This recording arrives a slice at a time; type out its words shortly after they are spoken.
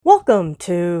Welcome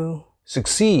to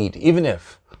Succeed Even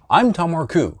If. I'm Tom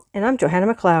Marcoux. And I'm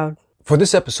Johanna McLeod. For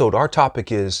this episode, our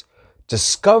topic is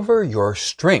Discover Your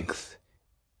Strength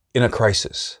in a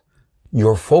Crisis.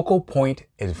 Your Focal Point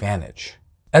Advantage.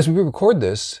 As we record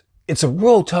this, it's a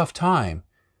real tough time.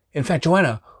 In fact,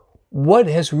 Johanna, what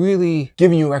has really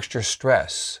given you extra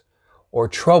stress or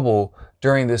trouble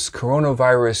during this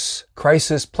coronavirus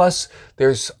crisis? Plus,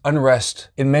 there's unrest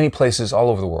in many places all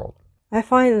over the world. I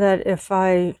find that if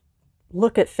I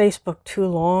look at Facebook too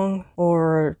long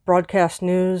or broadcast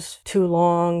news too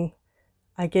long,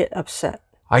 I get upset.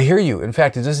 I hear you. In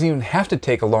fact, it doesn't even have to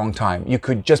take a long time. You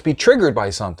could just be triggered by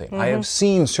something. I have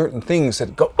seen certain things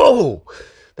that go, oh,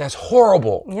 that's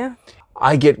horrible. Yeah.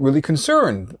 I get really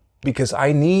concerned because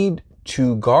I need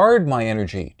to guard my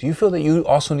energy. Do you feel that you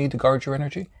also need to guard your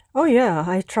energy? Oh yeah,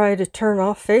 I try to turn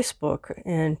off Facebook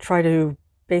and try to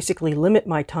basically limit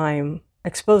my time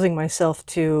exposing myself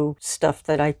to stuff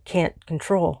that I can't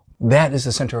control. That is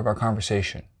the center of our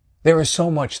conversation. There is so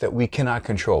much that we cannot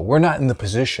control. We're not in the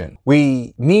position.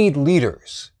 We need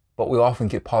leaders, but we often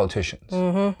get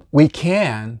politicians. We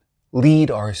can lead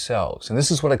ourselves. And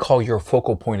this is what I call your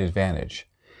focal point advantage.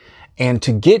 And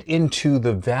to get into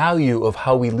the value of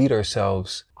how we lead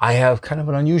ourselves, I have kind of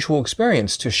an unusual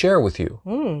experience to share with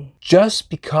you.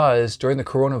 Just because during the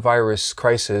coronavirus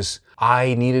crisis,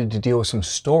 I needed to deal with some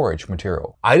storage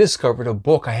material, I discovered a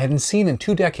book I hadn't seen in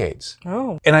 2 decades.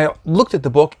 Oh. And I looked at the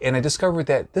book and I discovered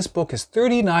that this book is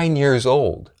 39 years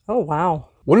old. Oh, wow.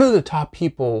 One of the top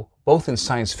people, both in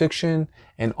science fiction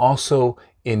and also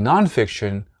in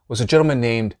nonfiction, was a gentleman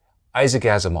named Isaac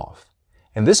Asimov.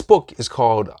 And this book is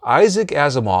called Isaac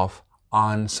Asimov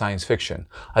on Science Fiction.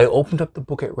 I opened up the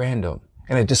book at random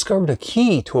and I discovered a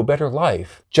key to a better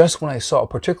life just when I saw a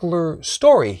particular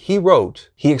story he wrote.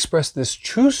 He expressed this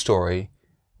true story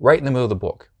right in the middle of the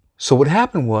book. So what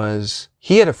happened was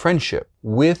he had a friendship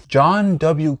with John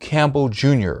W. Campbell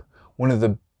Jr., one of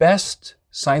the best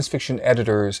science fiction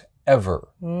editors ever.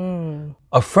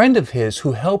 A friend of his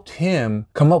who helped him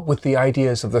come up with the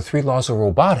ideas of the 3 laws of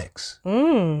robotics,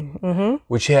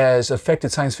 which has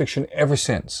affected science fiction ever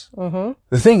since.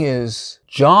 The thing is,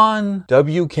 John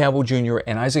W. Campbell Jr.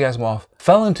 and Isaac Asimov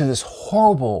fell into this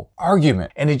horrible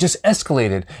argument, and it just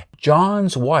escalated.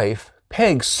 John's wife,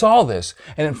 Peg, saw this,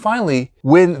 and then finally,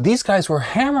 when these guys were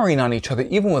hammering on each other,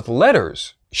 even with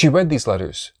letters, she read these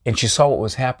letters and she saw what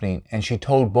was happening, and she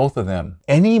told both of them,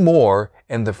 any more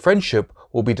and the friendship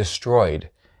will be destroyed.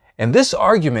 And this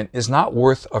argument is not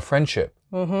worth a friendship.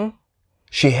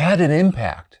 She had an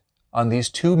impact on these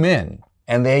 2 men,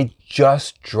 and they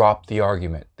just dropped the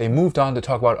argument. They moved on to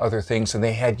talk about other things, and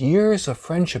they had years of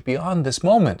friendship beyond this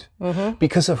moment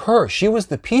because of her. She was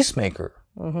the peacemaker.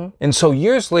 And so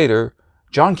years later,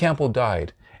 John Campbell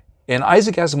died, and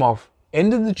Isaac Asimov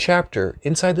ended the chapter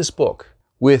inside this book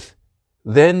with,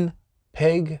 then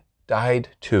Peg died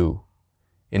too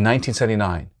in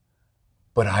 1979,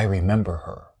 but I remember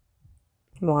her.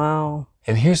 Wow.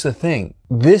 And here's the thing,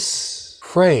 this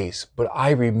phrase, but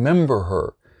I remember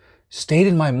her, stayed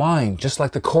in my mind just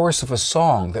like the chorus of a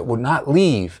song that would not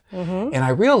leave. And I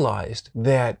realized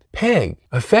that Peg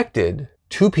affected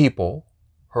 2 people,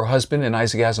 her husband and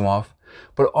Isaac Asimov,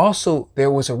 but also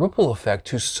there was a ripple effect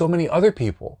to so many other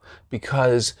people,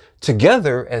 because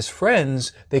together as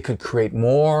friends, they could create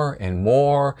more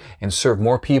and serve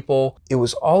more people. It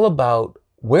was all about,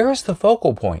 where is the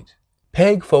focal point?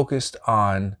 Peg focused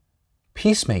on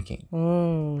peacemaking.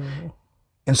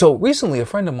 And so recently a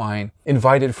friend of mine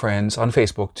invited friends on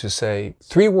Facebook to say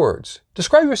 3 words.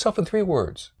 Describe yourself in 3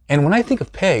 words. And when I think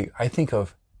of Peg, I think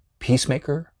of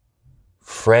peacemaker,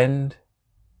 friend,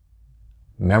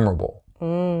 memorable.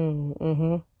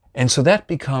 And so that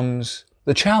becomes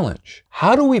the challenge.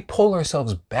 How do we pull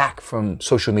ourselves back from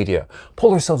social media,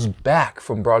 pull ourselves back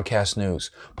from broadcast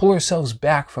news, pull ourselves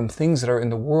back from things that are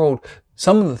in the world,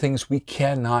 some of the things we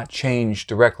cannot change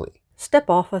directly? Step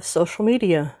off of social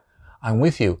media. I'm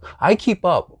with you. I keep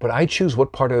up, but I choose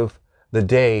what part of the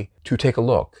day to take a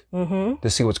look to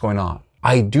see what's going on.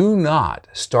 I do not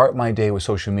start my day with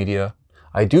social media.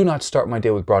 I do not start my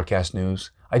day with broadcast news.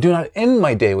 I do not end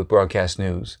my day with broadcast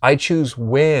news. I choose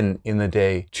when in the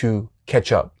day to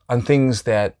catch up on things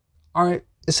that aren't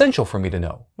essential for me to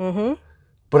know.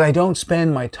 But I don't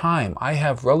spend my time. I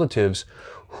have relatives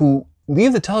who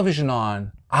leave the television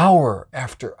on hour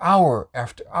after hour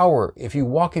after hour. If you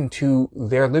walk into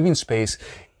their living space,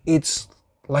 it's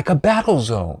like a battle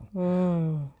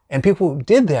zone. And people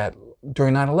did that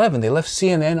during 9/11. They left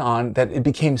CNN on, that it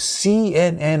became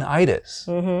CNN-itis.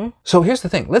 So here's the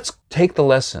thing. Let's take the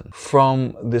lesson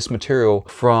from this material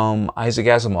from Isaac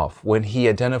Asimov when he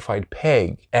identified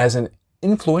Peg as an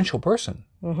influential person.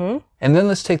 Mm-hmm. And then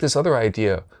let's take this other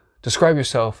idea. Describe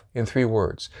yourself in 3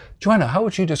 words. Joanna, how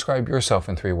would you describe yourself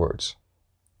in 3 words?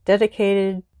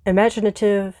 Dedicated,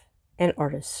 imaginative, and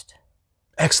artist.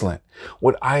 Excellent.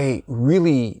 What I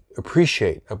really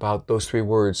appreciate about those 3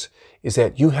 words is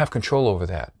that you have control over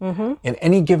that. Mm-hmm. In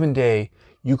any given day,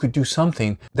 you could do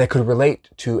something that could relate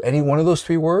to any one of those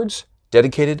 3 words,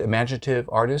 dedicated, imaginative,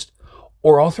 artist,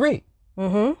 or all 3.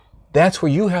 Mm-hmm. That's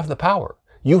where you have the power.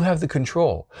 You have the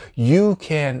control. You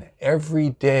can every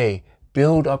day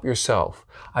build up yourself.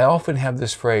 I often have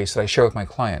this phrase that I share with my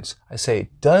clients. I say,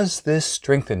 does this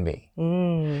strengthen me?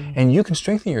 And you can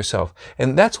strengthen yourself.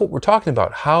 And that's what we're talking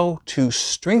about, how to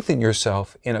strengthen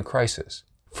yourself in a crisis.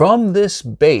 From this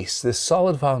base, this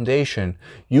solid foundation,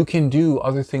 you can do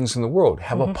other things in the world,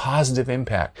 have a positive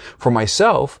impact. For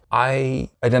myself, I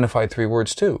identified 3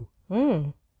 words too.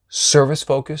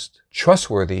 Service-focused,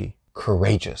 trustworthy,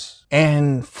 courageous.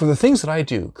 And for the things that I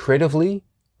do creatively,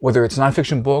 whether it's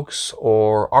nonfiction books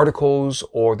or articles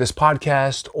or this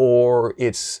podcast or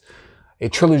it's a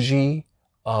trilogy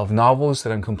of novels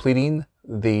that I'm completing,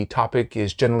 the topic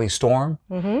is generally Storm.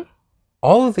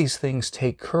 All of these things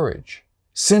take courage.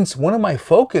 Since one of my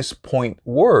focus point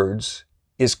words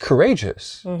is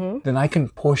courageous, then I can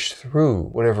push through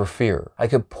whatever fear. I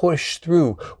can push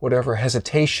through whatever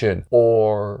hesitation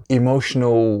or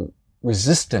emotional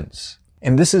resistance.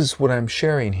 And this is what I'm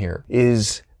sharing here,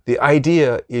 is the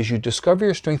idea is you discover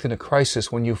your strength in a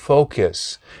crisis when you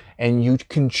focus, and you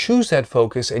can choose that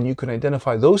focus and you can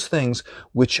identify those things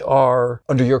which are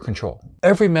under your control.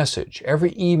 Every message,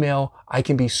 every email, I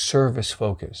can be service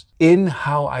focused in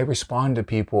how I respond to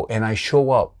people, and I show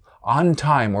up on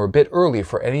time or a bit early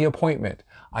for any appointment.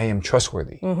 I am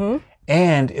trustworthy.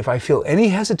 And if I feel any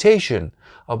hesitation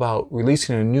about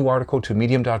releasing a new article to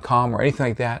medium.com or anything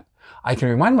like that, I can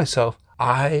remind myself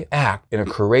I act in a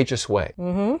courageous way.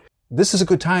 This is a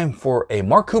good time for a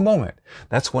Marku moment.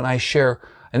 That's when I share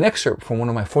an excerpt from one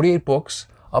of my 48 books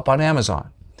up on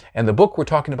Amazon. And the book we're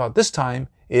talking about this time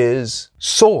is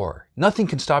Soar, Nothing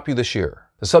Can Stop You This Year.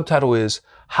 The subtitle is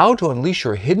How to Unleash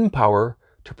Your Hidden Power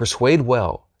to Persuade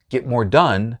Well, Get More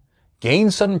Done, Gain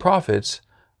Sudden Profits,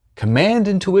 Command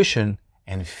Intuition,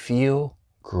 and Feel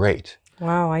Great.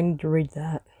 Wow, I need to read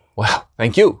that. Wow,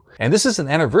 thank you. And this is an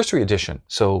anniversary edition.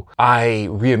 So I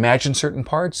reimagined certain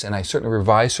parts and I certainly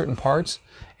revised certain parts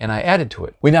and I added to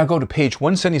it. We now go to page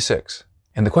 176.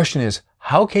 And the question is,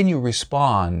 how can you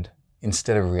respond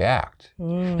instead of react?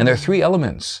 And there are 3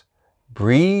 elements: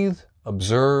 breathe,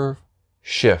 observe,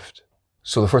 shift.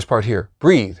 So the first part here,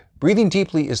 breathe. Breathing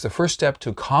deeply is the first step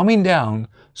to calming down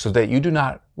so that you do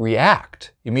not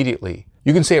react immediately.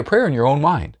 You can say a prayer in your own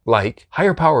mind, like,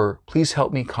 higher power, please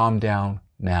help me calm down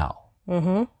now.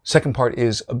 Second part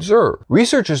is observe.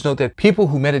 Researchers note that people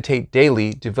who meditate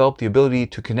daily develop the ability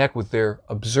to connect with their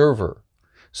observer.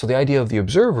 So the idea of the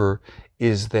observer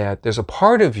is that there's a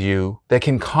part of you that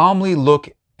can calmly look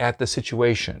at the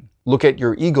situation, look at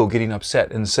your ego getting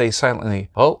upset and say silently,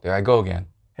 oh, there I go again.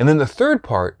 And then the third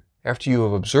part, after you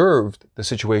have observed the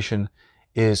situation,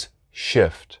 is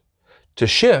shift. To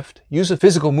shift, use a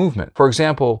physical movement. For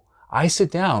example, I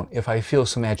sit down if I feel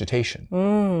some agitation.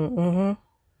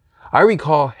 I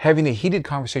recall having a heated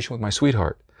conversation with my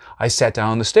sweetheart. I sat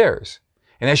down on the stairs,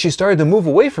 and as she started to move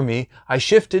away from me, I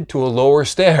shifted to a lower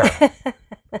stair.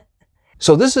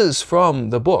 So this is from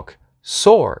the book,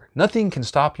 Soar, Nothing Can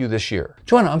Stop You This Year.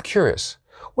 Joanna, I'm curious,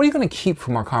 what are you going to keep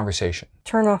from our conversation?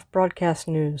 Turn off broadcast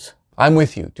news. I'm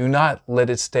with you. Do not let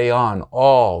it stay on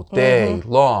all day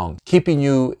long, keeping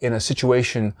you in a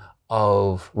situation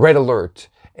of red alert.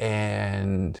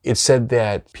 And it's said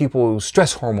that people's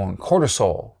stress hormone,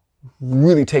 cortisol,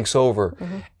 really takes over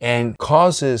and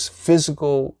causes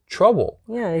physical trouble.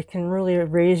 Yeah, it can really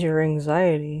raise your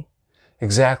anxiety.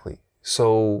 Exactly.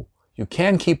 So you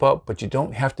can keep up, but you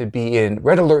don't have to be in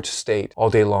red alert state all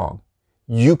day long.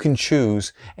 You can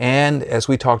choose, and as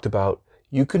we talked about,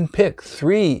 you can pick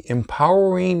 3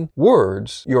 empowering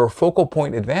words, your focal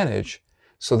point advantage,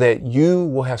 so that you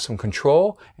will have some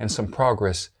control and some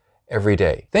progress every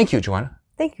day. Thank you, Joanna.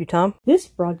 Thank you, Tom. This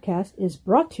broadcast is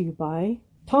brought to you by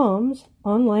Tom's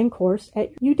online course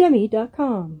at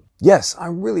udemy.com. Yes,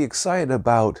 I'm really excited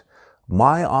about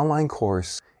my online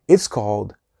course. It's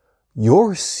called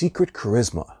Your Secret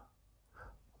Charisma.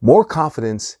 More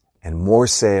confidence and more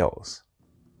sales.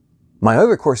 My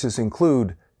other courses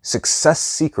include Success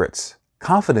Secrets,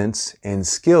 Confidence and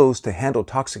Skills to Handle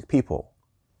Toxic People.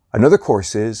 Another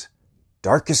course is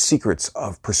Darkest Secrets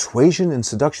of Persuasion and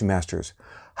Seduction Masters,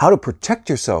 How to Protect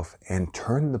Yourself and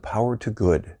Turn the Power to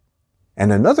Good.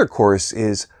 And another course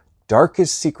is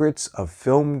Darkest Secrets of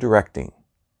Film Directing.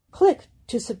 Click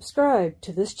to subscribe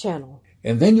to this channel.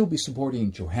 And then you'll be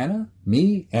supporting Johanna,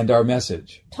 me, and our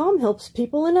message. Tom helps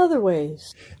people in other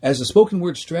ways. As a spoken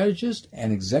word strategist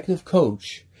and executive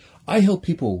coach, I help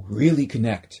people really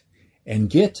connect and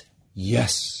get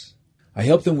yes. I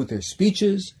help them with their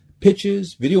speeches,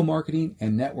 pitches, video marketing,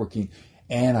 and networking.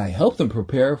 And I help them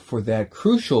prepare for that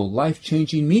crucial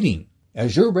life-changing meeting.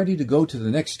 As you're ready to go to the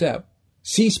next step,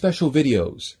 see special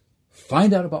videos.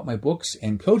 Find out about my books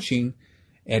and coaching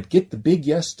at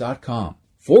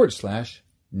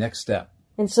getthebigyes.com/next step.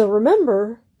 And so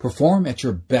remember, perform at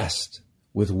your best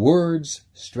with words,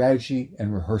 strategy,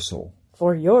 and rehearsal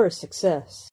for your success.